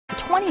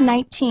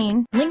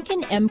2019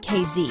 Lincoln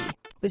MKZ.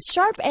 With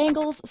sharp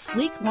angles,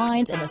 sleek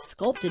lines, and a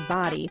sculpted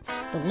body,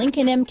 the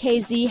Lincoln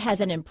MKZ has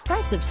an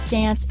impressive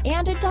stance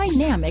and a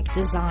dynamic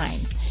design.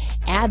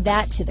 Add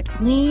that to the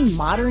clean,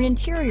 modern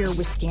interior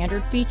with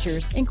standard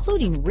features,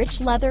 including rich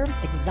leather,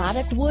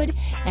 exotic wood,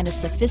 and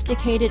a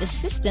sophisticated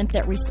assistant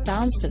that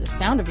responds to the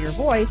sound of your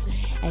voice,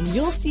 and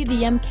you'll see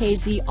the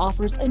MKZ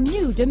offers a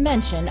new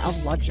dimension of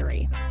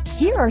luxury.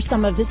 Here are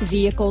some of this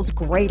vehicle's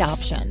great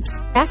options: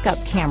 backup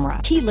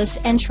camera, keyless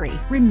entry,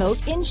 remote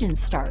engine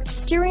start,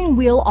 steering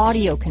wheel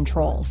audio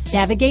controls,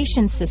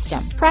 navigation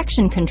system,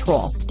 traction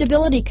control,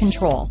 stability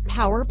control,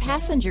 power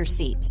passenger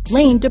seat,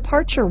 lane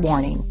departure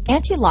warning,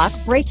 anti-lock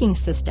braking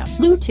system,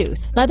 Bluetooth,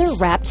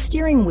 leather-wrapped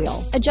steering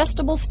wheel,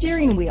 adjustable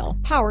steering wheel,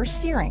 power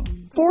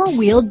steering,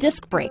 four-wheel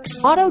disc brakes,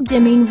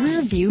 auto-dimming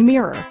rear-view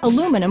mirror,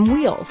 aluminum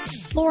wheels,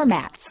 floor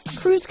mats,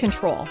 cruise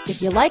control.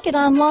 If you like it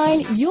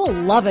online, you'll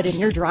love it in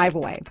your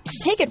driveway.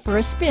 Take it for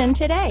a spin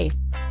today.